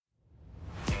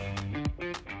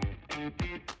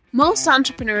Most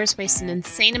entrepreneurs waste an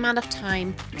insane amount of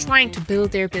time trying to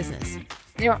build their business.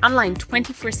 They are online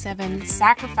 24/7,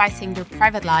 sacrificing their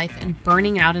private life and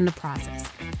burning out in the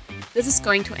process. This is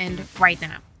going to end right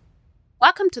now.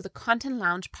 Welcome to the Content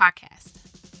Lounge podcast.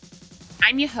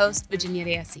 I'm your host, Virginia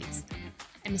de Assis.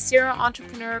 I'm a serial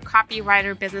entrepreneur,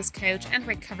 copywriter, business coach, and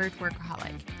recovered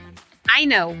workaholic. I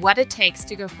know what it takes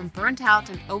to go from burnt out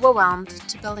and overwhelmed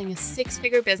to building a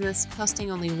six-figure business,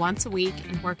 posting only once a week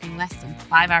and working less than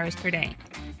 5 hours per day.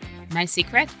 My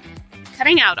secret?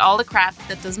 Cutting out all the crap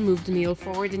that doesn't move the needle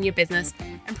forward in your business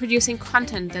and producing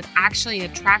content that actually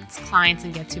attracts clients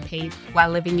and gets you paid while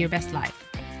living your best life.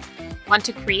 Want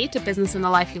to create a business and a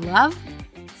life you love?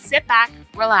 Sit back,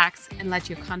 relax, and let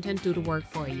your content do the work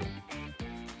for you.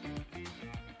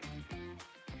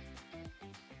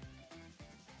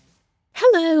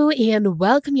 Hello and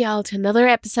welcome y'all to another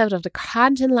episode of the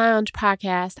Content Lounge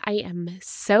podcast. I am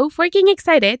so freaking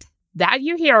excited that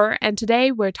you're here, and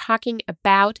today we're talking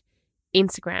about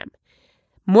Instagram.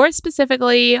 More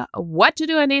specifically, what to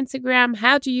do on Instagram,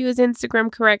 how to use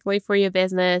Instagram correctly for your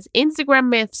business, Instagram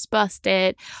myths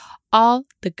busted, all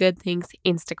the good things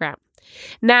Instagram.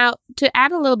 Now, to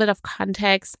add a little bit of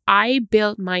context, I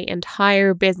built my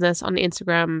entire business on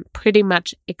Instagram pretty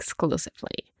much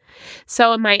exclusively.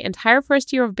 So in my entire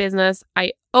first year of business,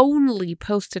 I only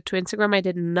posted to Instagram. I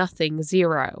did nothing,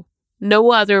 zero.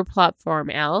 No other platform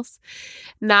else.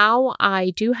 Now I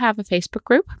do have a Facebook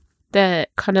group, the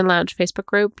Content Lounge Facebook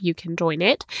group. You can join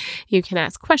it. You can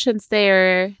ask questions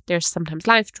there. There's sometimes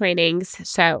live trainings.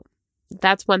 So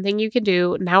that's one thing you can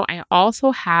do. Now I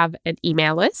also have an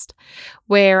email list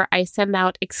where I send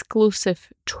out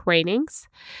exclusive trainings.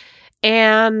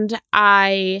 And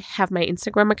I have my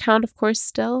Instagram account, of course,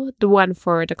 still, the one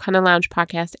for the Content Lounge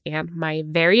podcast and my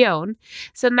very own.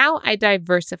 So now I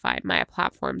diversified my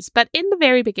platforms. But in the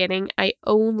very beginning, I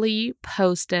only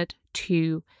posted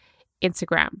to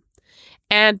Instagram.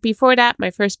 And before that,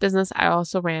 my first business, I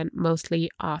also ran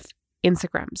mostly off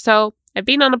Instagram. So I've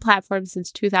been on the platform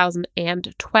since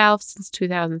 2012, since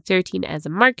 2013 as a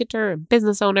marketer and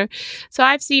business owner. So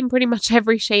I've seen pretty much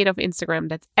every shade of Instagram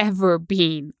that's ever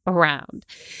been around.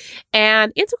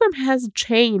 And Instagram has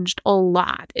changed a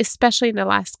lot, especially in the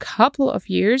last couple of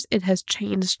years. It has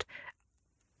changed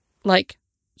like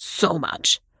so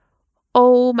much.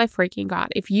 Oh my freaking God.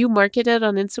 If you marketed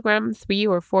on Instagram 3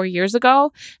 or 4 years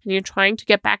ago and you're trying to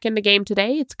get back in the game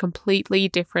today, it's a completely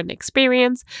different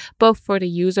experience, both for the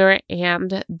user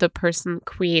and the person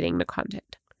creating the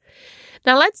content.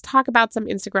 Now let's talk about some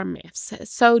Instagram myths.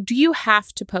 So do you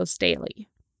have to post daily?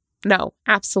 No,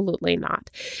 absolutely not.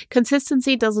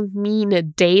 Consistency doesn't mean a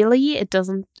daily. It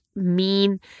doesn't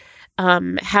mean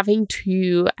having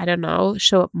to,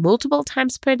 show up multiple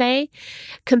times per day.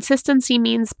 Consistency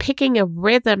means picking a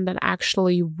rhythm that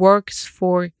actually works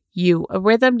for you, a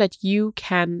rhythm that you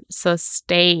can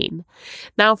sustain.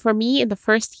 Now, for me, in the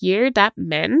first year, that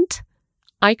meant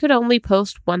I could only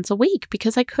post once a week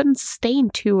because I couldn't sustain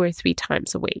 2 or 3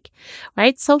 times a week,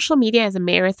 right? Social media is a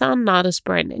marathon, not a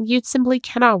sprint, and you simply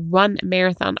cannot run a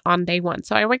marathon on day one.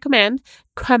 So I recommend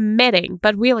committing,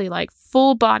 but really like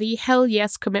full body, hell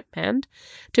yes commitment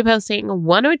to posting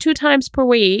 1 or 2 times per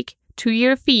week to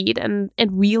your feed and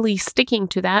really sticking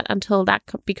to that until that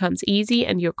becomes easy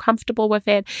and you're comfortable with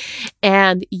it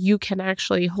and you can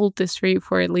actually hold this through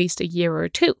for at least a year or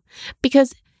 2.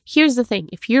 Because here's the thing,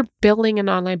 if you're building an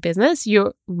online business,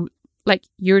 you're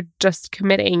just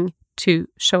committing to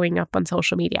showing up on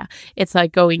social media. It's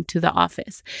like going to the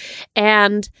office.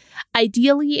 And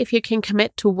ideally, if you can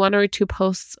commit to 1 or 2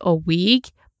 posts a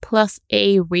week plus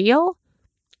a reel,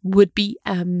 would be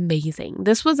amazing.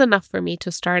 This was enough for me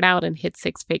to start out and hit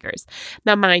 6 figures.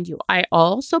 Now, mind you, I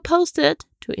also posted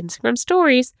to Instagram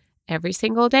stories every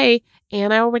single day,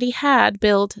 and I already had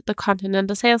built the content and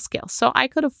the sales skills. So I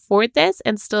could afford this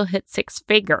and still hit 6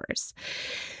 figures.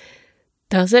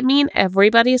 Does it mean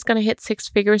everybody is going to hit 6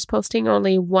 figures posting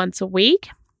only once a week?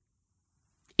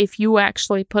 If you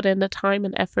actually put in the time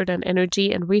and effort and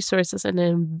energy and resources and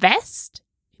invest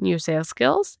in your sales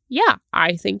skills, yeah,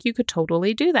 I think you could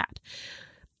totally do that.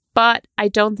 But I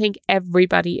don't think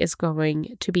everybody is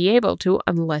going to be able to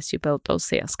unless you build those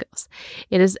sales skills.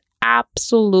 It is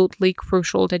absolutely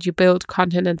crucial that you build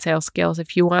content and sales skills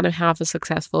if you want to have a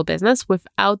successful business.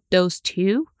 Without those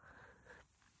two,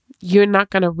 you're not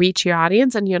going to reach your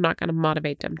audience and you're not going to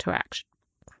motivate them to action.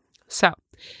 So,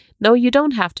 no, you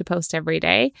don't have to post every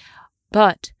day,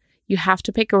 but you have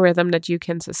to pick a rhythm that you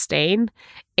can sustain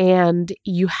and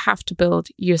you have to build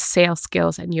your sales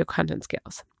skills and your content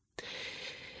skills.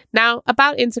 Now,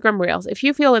 about Instagram Reels, if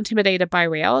you feel intimidated by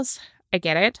Reels, I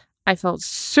get it. I felt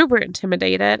super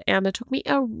intimidated, and it took me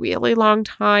a really long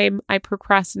time. I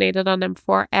procrastinated on them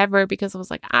forever because I was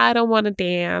like, I don't want to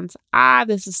dance.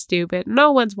 This is stupid.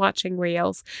 No one's watching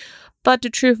Reels. But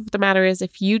the truth of the matter is,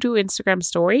 if you do Instagram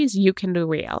stories, you can do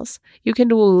Reels. You can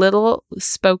do little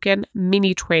spoken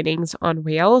mini trainings on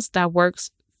Reels that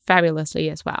works fabulously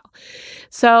as well.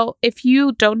 So if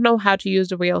you don't know how to use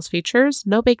the Reels features,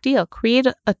 no big deal. Create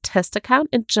a test account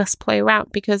and just play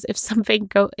around, because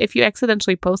if you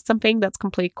accidentally post something that's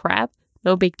complete crap,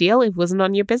 no big deal. It wasn't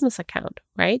on your business account,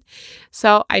 right?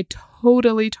 So I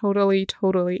totally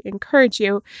encourage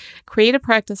you, create a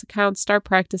practice account, start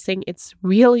practicing. It's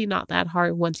really not that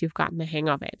hard once you've gotten the hang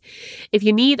of it. If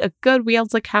you need a good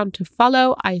Reels account to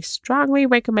follow, I strongly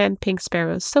recommend Pink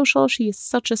Sparrow's social. She is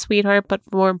such a sweetheart, but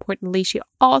more importantly, she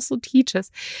also teaches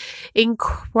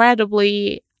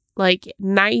incredibly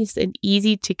nice and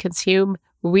easy to consume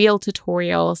Reel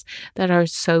tutorials that are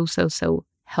so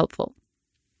helpful.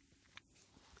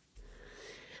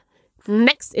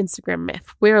 Next Instagram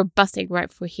myth we're busting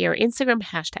right through here: Instagram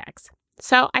hashtags.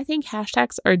 So I think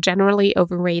hashtags are generally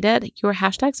overrated. Your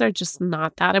hashtags are just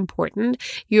not that important.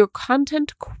 Your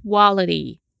content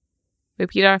quality,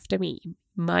 repeat after me,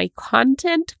 my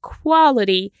content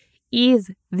quality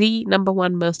is the number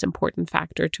one most important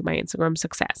factor to my Instagram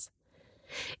success.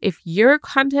 If your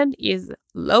content is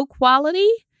low quality,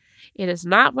 it is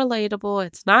not relatable,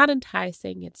 it's not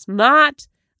enticing, it's not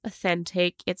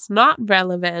authentic, it's not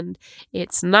relevant,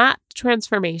 it's not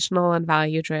transformational and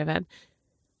value driven,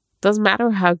 doesn't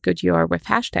matter how good you are with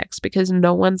hashtags, because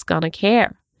no one's gonna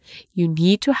care. You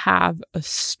need to have a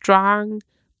strong,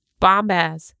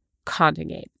 bomb-ass content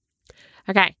game.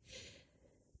 Okay,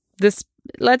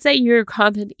 let's say your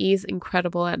content is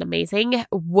incredible and amazing.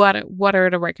 What are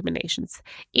the recommendations?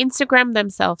 Instagram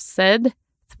themselves said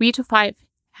 3 to 5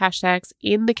 hashtags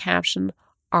in the caption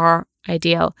are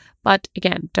ideal. But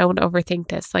again, don't overthink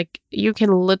this. You can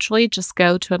literally just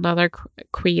go to another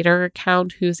creator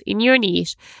account who's in your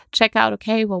niche, check out,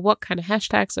 okay, well, what kind of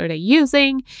hashtags are they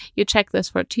using? You check this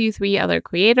for 2-3 other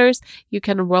creators. You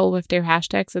can roll with their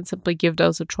hashtags and simply give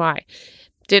those a try.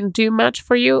 Didn't do much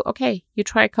for you? Okay, you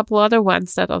try a couple other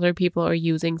ones that other people are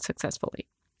using successfully.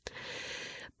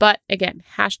 But again,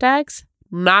 hashtags,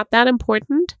 not that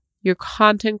important. Your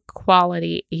content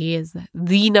quality is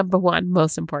the number one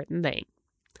most important thing.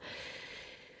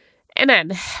 And then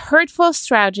hurtful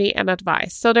strategy and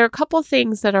advice. So there are a couple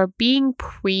things that are being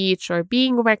preached or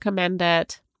being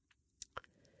recommended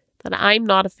that I'm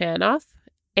not a fan of.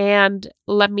 And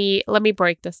let me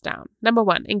break this down. Number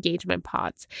one, engagement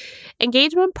pods.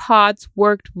 Engagement pods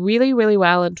worked really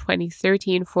well in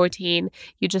 2013-14.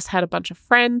 You just had a bunch of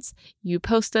friends. You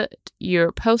posted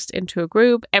your post into a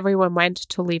group. Everyone went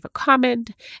to leave a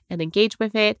comment and engage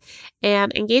with it.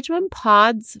 And engagement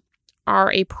pods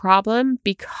are a problem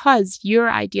because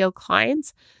your ideal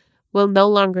clients will no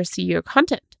longer see your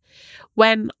content.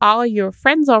 When all your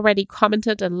friends already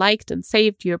commented and liked and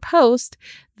saved your post,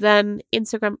 then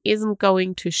Instagram isn't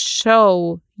going to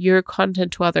show your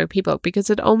content to other people because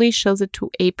it only shows it to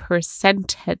a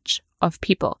percentage of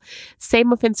people. Same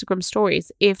with Instagram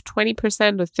stories. If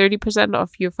 20% or 30%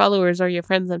 of your followers are your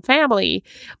friends and family,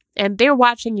 and they're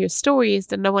watching your stories,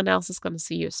 then no one else is going to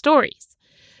see your stories.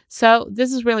 So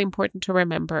this is really important to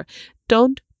remember.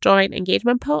 Don't join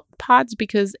engagement pods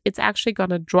because it's actually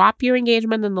going to drop your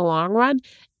engagement in the long run,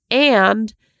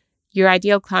 and your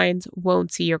ideal clients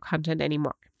won't see your content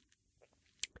anymore.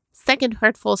 Second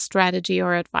hurtful strategy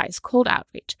or advice, cold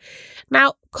outreach.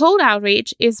 Now, cold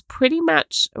outreach is pretty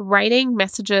much writing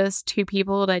messages to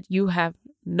people that you have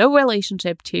no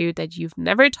relationship to, that you've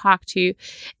never talked to,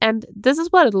 and this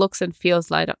is what it looks and feels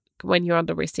like when you're on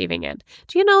the receiving end.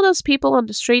 Do you know those people on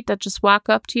the street that just walk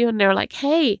up to you and they're like,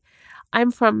 hey, I'm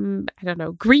from,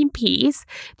 Greenpeace.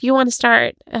 Do you want to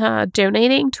start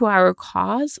donating to our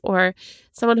cause? Or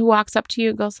someone who walks up to you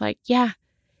and goes like, yeah,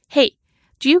 hey,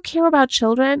 do you care about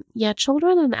children? Yeah,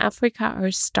 children in Africa are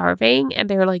starving, and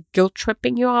they're guilt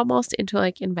tripping you almost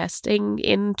into investing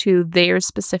into their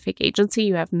specific agency.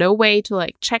 You have no way to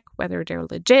check whether they're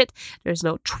legit. There's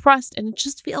no trust, and it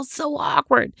just feels so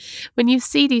awkward. When you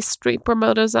see these street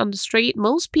promoters on the street,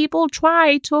 most people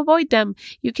try to avoid them.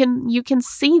 You can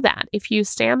see that. If you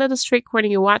stand at a street corner,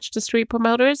 you watch the street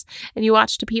promoters and you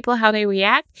watch the people, how they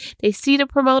react. They see the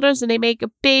promoters and they make a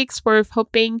big swerve,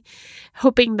 hoping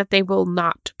that they will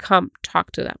not come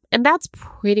talk to them. And that's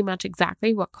pretty much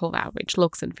exactly what cold outreach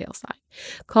looks and feels like.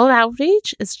 Cold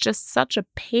outreach is just such a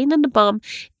pain in the bum,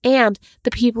 and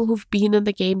the people who've been in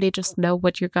the game, they just know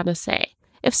what you're gonna say.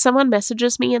 If someone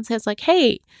messages me and says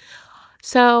hey,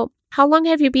 so how long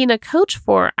have you been a coach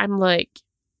for? I'm like,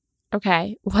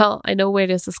 Okay, well, I know where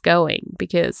this is going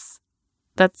because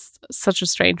that's such a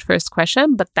strange first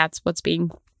question, but that's what's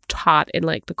being taught in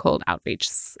like the cold outreach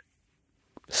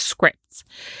scripts.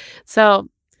 So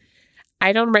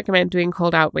I don't recommend doing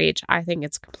cold outreach. I think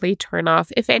it's a complete turn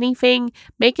off. If anything,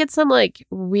 make it some like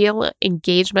real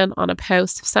engagement on a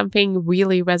post. If something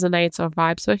really resonates or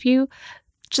vibes with you,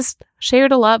 just share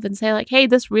the love and say like, hey,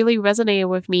 this really resonated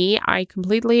with me. I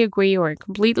completely agree or I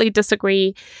completely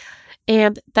disagree.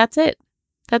 And that's it.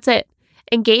 That's it.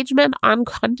 Engagement on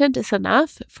content is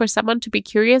enough for someone to be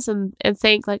curious and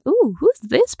think like, ooh, who's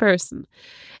this person?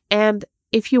 And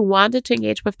if you wanted to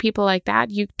engage with people like that,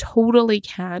 you totally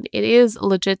can. It is a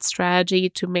legit strategy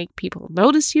to make people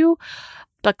notice you,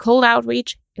 but cold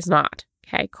outreach is not.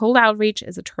 Okay, cold outreach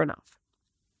is a turnoff.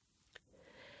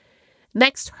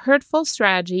 Next, hurtful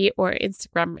strategy or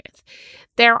Instagram myth.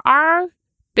 There are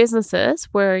businesses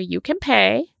where you can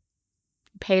pay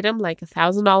them like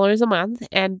 $1,000 a month,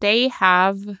 and they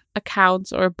have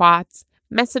accounts or bots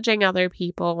messaging other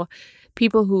people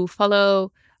who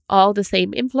follow all the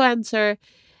same influencer,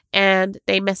 and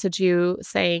they message you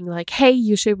saying like, hey,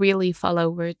 you should really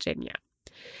follow Virginia.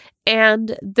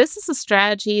 And this is a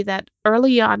strategy that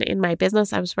early on in my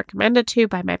business, I was recommended to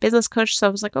by my business coach. So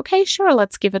I was like, okay, sure,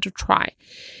 let's give it a try.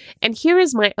 And here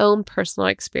is my own personal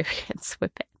experience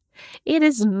with it. It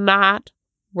is not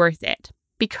worth it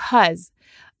because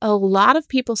a lot of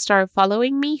people started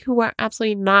following me who were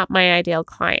absolutely not my ideal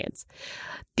clients.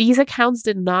 These accounts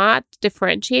did not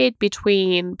differentiate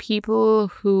between people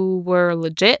who were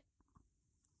legit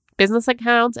business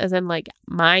accounts, as in like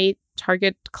my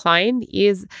target client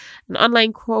is an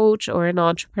online coach or an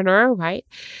entrepreneur, right?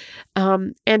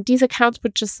 And these accounts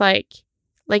would just like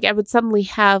I would suddenly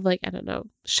have like, I don't know,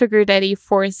 Sugar Daddy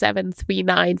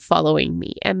 4739 following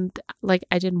me. And like,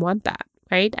 I didn't want that,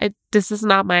 right? This is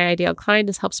not my ideal client.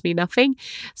 This helps me nothing.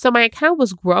 So my account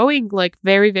was growing like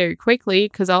very, very quickly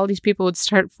because all these people would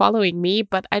start following me,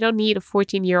 but I don't need a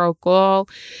 14-year-old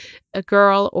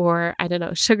girl, or I don't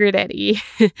know, Sugar Daddy,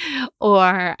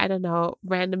 or I don't know,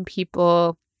 random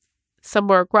people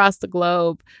somewhere across the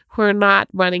globe who are not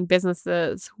running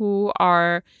businesses, who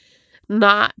are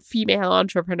not female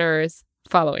entrepreneurs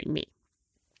following me.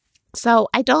 So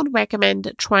I don't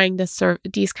recommend trying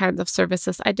these kinds of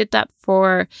services. I did that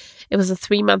it was a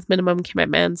 3-month minimum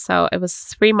commitment. So it was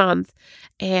 3 months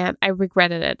and I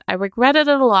regretted it. I regretted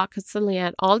it a lot because suddenly I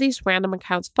had all these random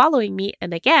accounts following me.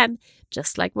 And again,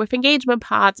 just like with engagement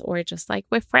pods or just like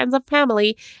with friends and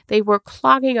family, they were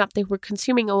clogging up. They were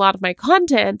consuming a lot of my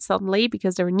content suddenly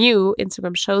because they're new.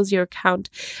 Instagram shows your account,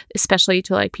 especially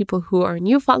to like people who are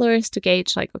new followers, to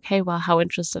gauge like, okay, well, how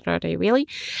interested are they really?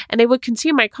 And they would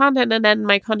consume my content, and then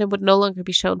my content would no longer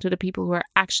be shown to the people who are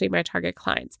actually my target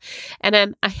clients. And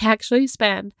then I actually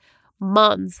spent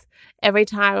months every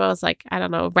time I was like, I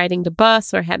don't know, riding the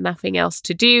bus or had nothing else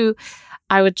to do,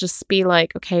 I would just be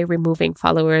like, okay, removing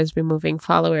followers. And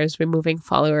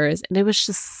it was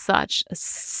just such a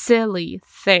silly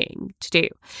thing to do.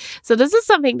 So this is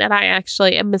something that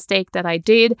a mistake that I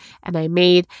did and I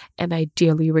made, and I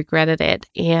dearly regretted it.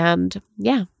 And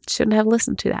yeah, shouldn't have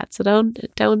listened to that. So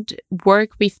don't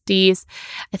work with these.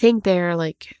 I think they're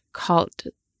like called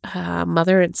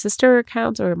mother and sister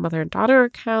accounts or mother and daughter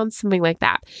accounts, something like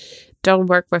that. Don't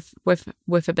work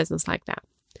with a business like that.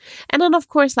 And then, of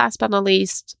course, last but not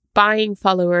least, buying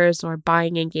followers or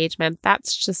buying engagement.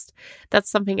 That's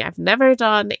something I've never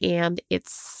done. And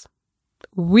it's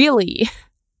really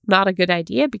not a good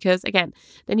idea because, again,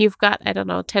 then you've got,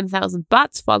 10,000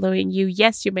 bots following you.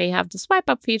 Yes, you may have the swipe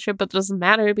up feature, but it doesn't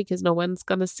matter because no one's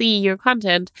going to see your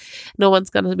content. No one's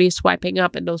going to be swiping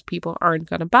up, and those people aren't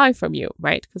going to buy from you,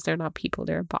 right? Because they're not people,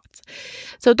 they're bots.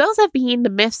 So those have been the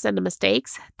myths and the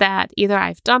mistakes that either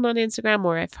I've done on Instagram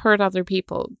or I've heard other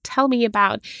people tell me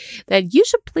about that you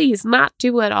should please not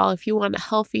do at all if you want a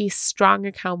healthy, strong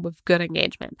account with good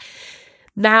engagement.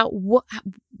 Now,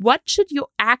 what should you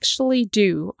actually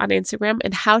do on Instagram,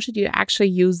 and how should you actually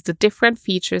use the different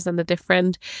features and the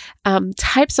different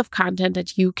types of content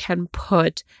that you can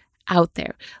put out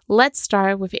there? Let's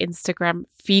start with Instagram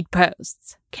feed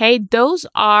posts. Okay, those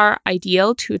are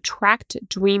ideal to attract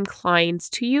dream clients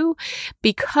to you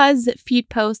because feed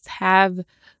posts have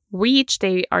reach.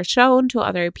 They are shown to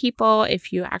other people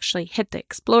if you actually hit the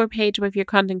explore page with your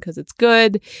content because it's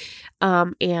good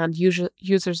and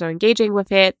users are engaging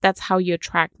with it. That's how you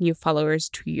attract new followers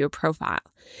to your profile.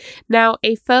 Now,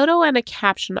 a photo and a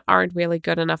caption aren't really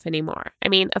good enough anymore. I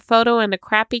mean, a photo and a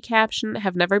crappy caption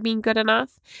have never been good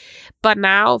enough, but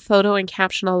now photo and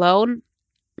caption alone,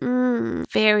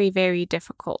 very, very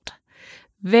difficult.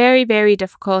 Very, very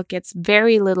difficult, gets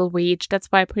very little reach. That's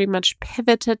why I pretty much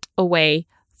pivoted away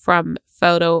from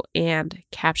photo and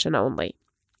caption only.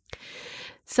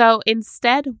 So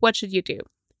instead, what should you do?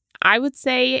 I would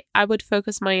say I would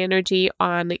focus my energy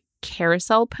on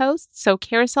carousel posts. So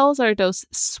carousels are those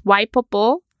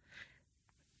swipeable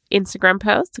Instagram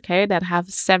posts, okay, that have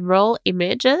several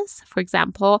images, for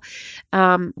example,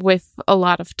 with a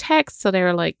lot of text. So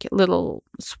they're like little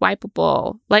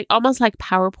swipeable, like almost like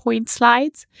PowerPoint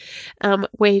slides,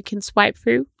 where you can swipe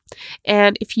through.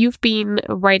 And if you've been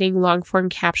writing long form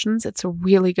captions, it's a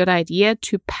really good idea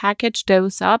to package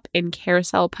those up in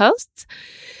carousel posts.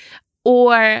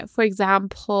 Or, for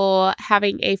example,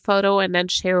 having a photo and then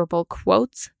shareable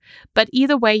quotes. But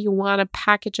either way, you want to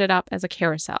package it up as a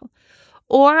carousel.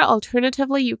 Or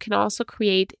alternatively, you can also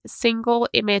create single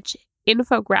image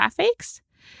infographics.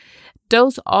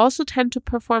 Those also tend to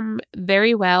perform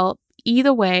very well.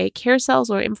 Either way, carousels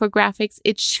or infographics,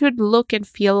 it should look and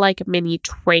feel like a mini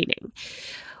training.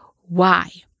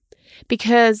 Why?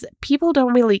 Because people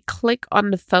don't really click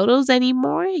on the photos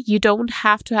anymore. You don't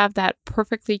have to have that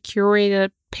perfectly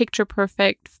curated,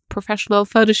 picture-perfect, professional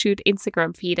photo shoot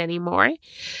Instagram feed anymore.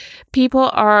 People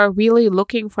are really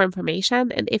looking for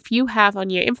information. And if you have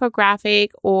on your infographic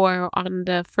or on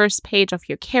the first page of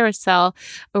your carousel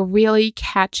a really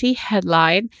catchy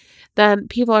headline, then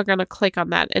people are going to click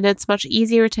on that. And it's much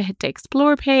easier to hit the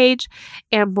explore page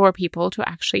and more people to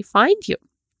actually find you.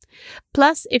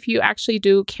 Plus, if you actually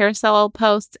do carousel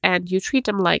posts and you treat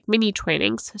them like mini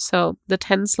trainings, so the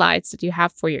 10 slides that you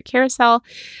have for your carousel,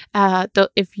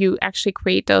 if you actually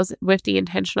create those with the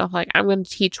intention of like, I'm going to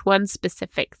teach one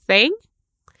specific thing,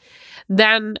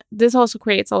 then this also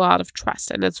creates a lot of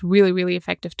trust, and it's really, really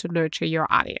effective to nurture your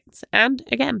audience and,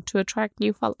 again, to attract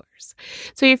new followers.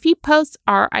 So your feed posts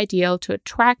are ideal to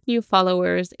attract new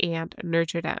followers and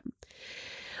nurture them.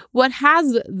 What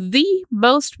has the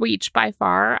most reach by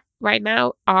far right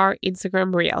now are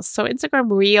Instagram Reels. So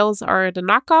Instagram Reels are the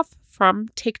knockoff from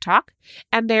TikTok,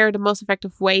 and they're the most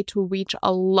effective way to reach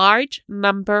a large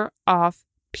number of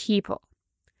people.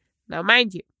 Now,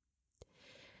 mind you,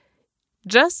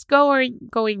 just going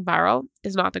viral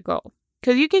is not the goal.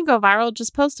 Because you can go viral,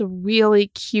 just post a really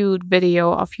cute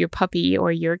video of your puppy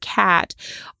or your cat,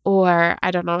 or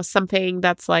I don't know, something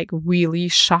that's like really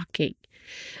shocking.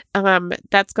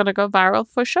 That's going to go viral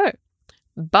for sure.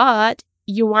 But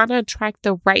you want to attract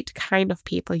the right kind of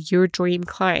people, your dream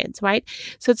clients, right?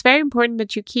 So it's very important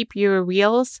that you keep your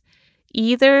reels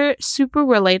either super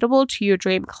relatable to your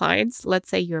dream clients. Let's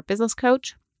say you're a business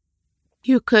coach.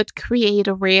 You could create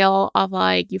a reel of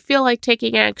like, you feel like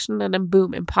taking action and then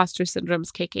boom, imposter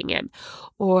syndrome's kicking in.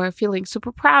 Or feeling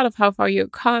super proud of how far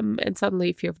you've come and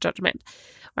suddenly fear of judgment,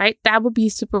 right? That would be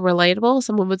super relatable.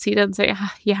 Someone would see that and say,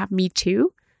 yeah, me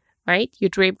too. Right? Your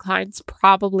dream clients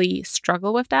probably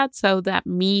struggle with that. So that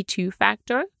me too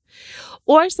factor.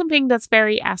 Or something that's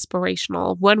very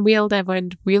aspirational. One reel that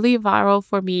went really viral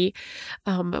for me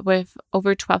with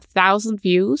over 12,000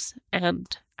 views,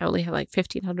 and I only have like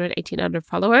 1,500, 1,800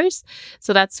 followers.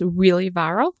 So that's really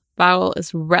viral. Viral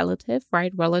is relative,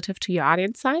 right? Relative to your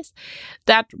audience size.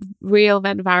 That reel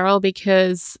went viral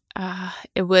because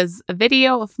it was a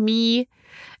video of me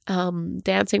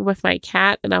dancing with my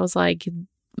cat. And I was like,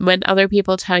 when other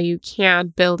people tell you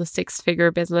can't build a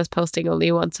 6-figure business posting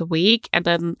only once a week, and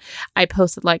then I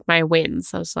posted like my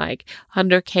wins. I was like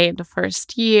 100K in the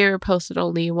first year, posted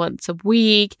only once a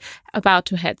week, about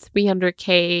to hit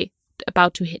 300K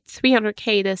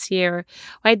this year,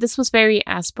 right? This was very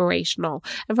aspirational.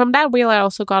 And from that reel, I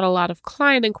also got a lot of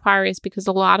client inquiries because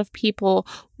a lot of people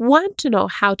want to know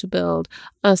how to build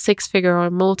a 6-figure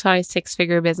or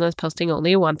multi-6-figure business posting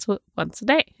only once a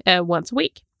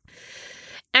week.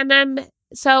 And then,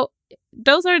 so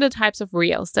those are the types of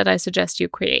reels that I suggest you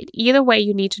create. Either way,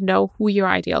 you need to know who your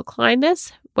ideal client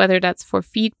is, whether that's for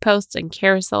feed posts and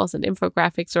carousels and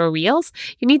infographics or reels.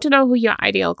 You need to know who your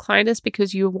ideal client is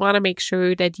because you want to make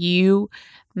sure that you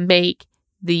make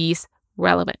these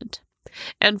relevant.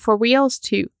 And for reels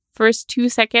too, first 2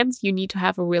 seconds, you need to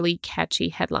have a really catchy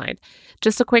headline.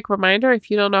 Just a quick reminder, if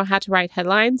you don't know how to write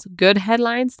headlines, good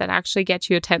headlines that actually get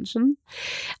you attention,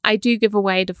 I do give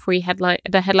away the free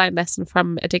headline lesson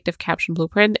from Addictive Caption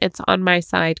Blueprint. It's on my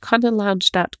site,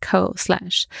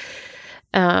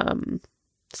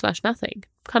 contentlounge.co/nothing.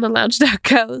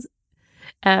 contentlounge.co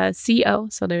CO,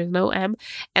 so there's no M,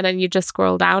 and then you just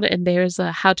scroll down and there's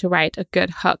a how to write a good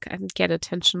hook and get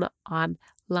attention online.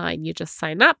 You just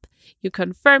sign up, you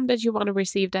confirm that you want to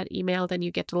receive that email, then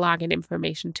you get the login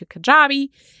information to Kajabi,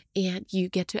 and you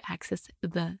get to access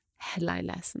the headline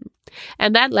lesson.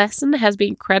 And that lesson has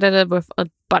been credited with a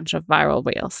bunch of viral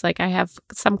reels. Like I have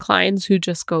some clients who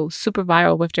just go super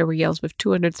viral with their reels with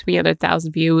 200,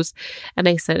 300,000 views. And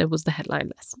they said it was the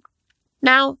headline lesson.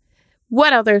 Now,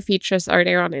 what other features are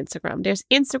there on Instagram? There's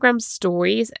Instagram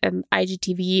stories and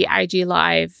IGTV, IG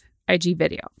Live, IG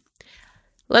video.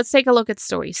 Let's take a look at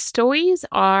stories. Stories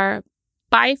are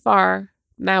by far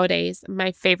nowadays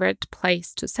my favorite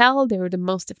place to sell. They're the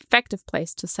most effective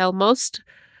place to sell. Most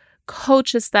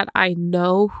coaches that I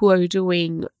know who are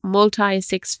doing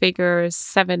multi-6 figures,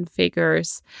 7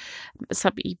 figures,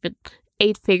 some even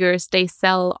 8 figures, they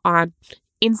sell on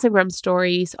Instagram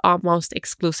stories almost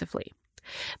exclusively.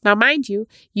 Now, mind you,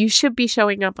 you should be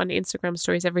showing up on Instagram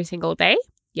stories every single day.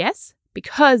 Yes,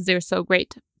 because they're so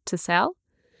great to sell.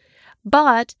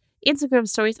 But Instagram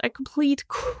stories are complete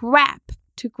crap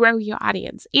to grow your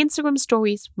audience. Instagram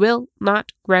stories will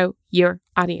not grow your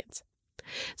audience.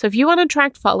 So if you want to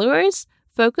attract followers,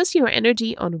 focus your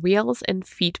energy on reels and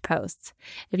feed posts.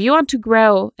 If you want to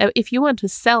grow, if you want to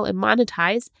sell and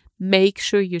monetize, make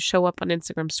sure you show up on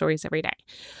Instagram stories every day.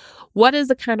 What is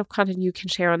the kind of content you can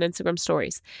share on Instagram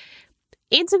stories?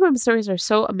 Instagram stories are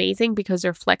so amazing because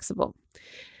they're flexible.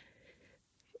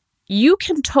 You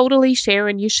can totally share,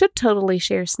 and you should totally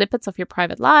share, snippets of your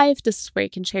private life. This is where you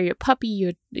can share your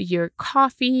puppy, your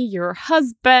coffee, your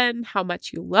husband, how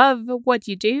much you love what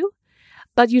you do.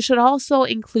 But you should also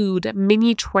include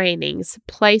mini trainings,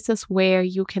 places where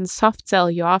you can soft sell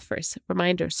your offers.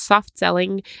 Reminder, soft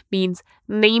selling means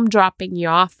name dropping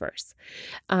your offers.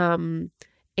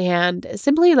 And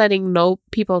simply letting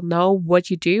people know what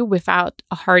you do without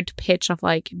a hard pitch of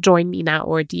like, join me now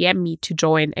or DM me to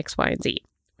join X, Y, and Z.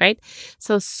 Right?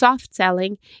 So soft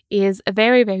selling is a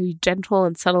very, very gentle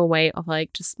and subtle way of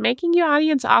like just making your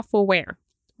audience aware.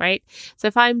 Right? So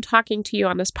if I'm talking to you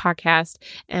on this podcast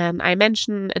and I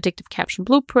mention Addictive Caption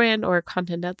Blueprint or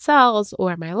Content That Sells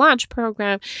or my launch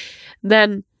program,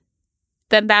 then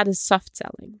that is soft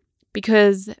selling.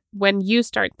 Because when you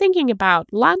start thinking about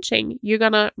launching, you're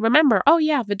going to remember, oh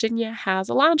yeah, Virginia has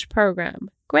a launch program.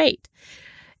 Great.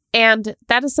 And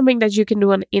that is something that you can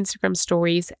do on Instagram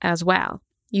stories as well.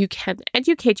 You can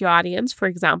educate your audience. For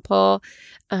example,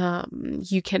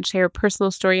 you can share a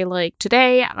personal story like,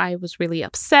 today I was really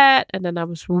upset and then I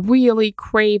was really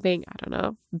craving,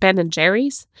 Ben &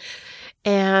 Jerry's.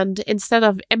 And instead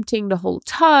of emptying the whole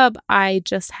tub, I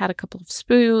just had a couple of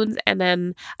spoons, and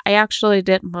then I actually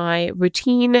did my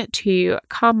routine to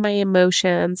calm my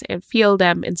emotions and feel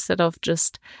them instead of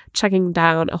just chugging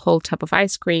down a whole tub of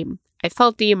ice cream. I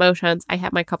felt the emotions. I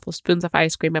had my couple of spoons of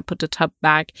ice cream. I put the tub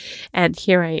back, and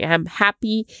here I am,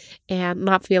 happy and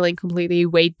not feeling completely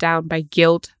weighed down by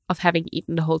guilt of having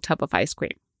eaten the whole tub of ice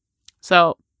cream.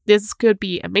 So this could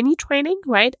be a mini training,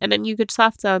 right? And then you could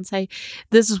soft sell and say,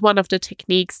 this is one of the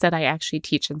techniques that I actually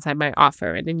teach inside my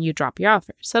offer. And then you drop your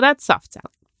offer. So that's soft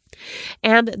selling.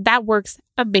 And that works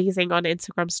amazing on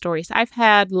Instagram stories. I've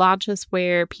had launches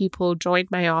where people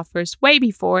joined my offers way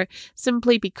before,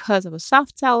 simply because I was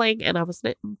soft selling and I was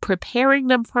preparing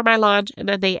them for my launch, and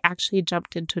then they actually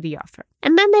jumped into the offer.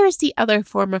 And then there's the other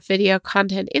form of video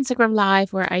content, Instagram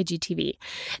Live or IGTV.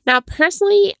 Now,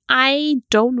 personally, I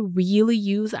don't really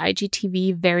use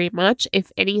IGTV very much.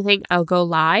 If anything, I'll go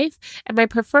live. And my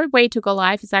preferred way to go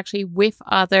live is actually with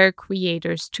other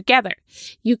creators together.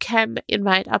 You can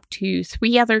invite up to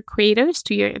 3 other creators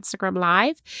to your Instagram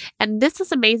Live. And this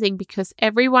is amazing because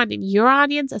everyone in your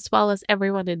audience, as well as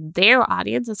everyone in their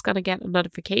audience, is going to get a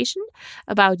notification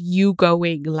about you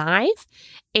going live.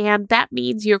 And that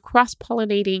means you're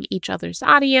cross-pollinating each other's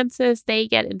audiences. They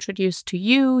get introduced to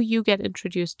you, you get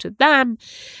introduced to them,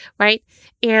 right?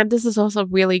 And this is also a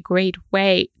really great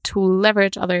way to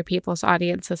leverage other people's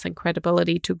audiences and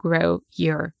credibility to grow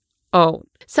your own.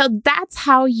 So that's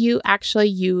how you actually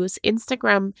use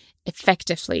Instagram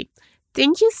effectively.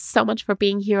 Thank you so much for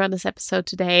being here on this episode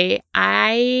today.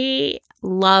 I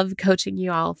love coaching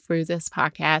you all through this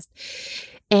podcast.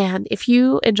 And if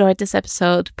you enjoyed this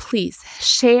episode, please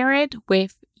share it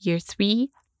with your 3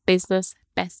 business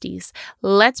besties.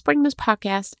 Let's bring this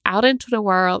podcast out into the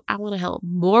world. I want to help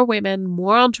more women,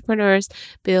 more entrepreneurs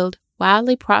build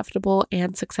wildly profitable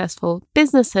and successful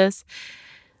businesses.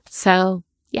 So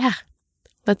yeah,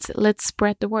 let's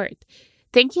spread the word.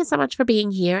 Thank you so much for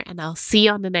being here, and I'll see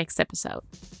you on the next episode.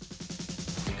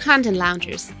 Content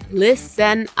Loungers,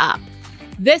 listen up.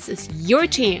 This is your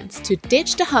chance to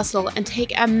ditch the hustle and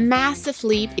take a massive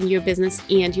leap in your business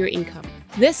and your income.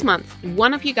 This month,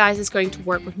 one of you guys is going to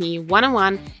work with me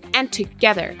one-on-one, and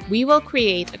together we will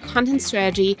create a content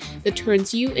strategy that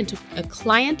turns you into a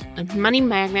client and money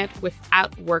magnet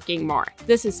without working more.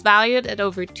 This is valued at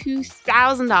over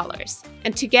 $2,000.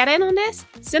 And to get in on this,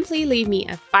 simply leave me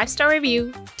a 5-star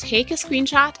review, take a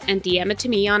screenshot, and DM it to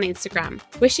me on Instagram.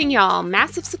 Wishing y'all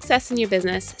massive success in your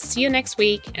business. See you next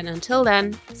week, and until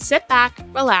then, sit back,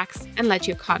 relax, and let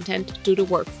your content do the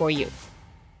work for you.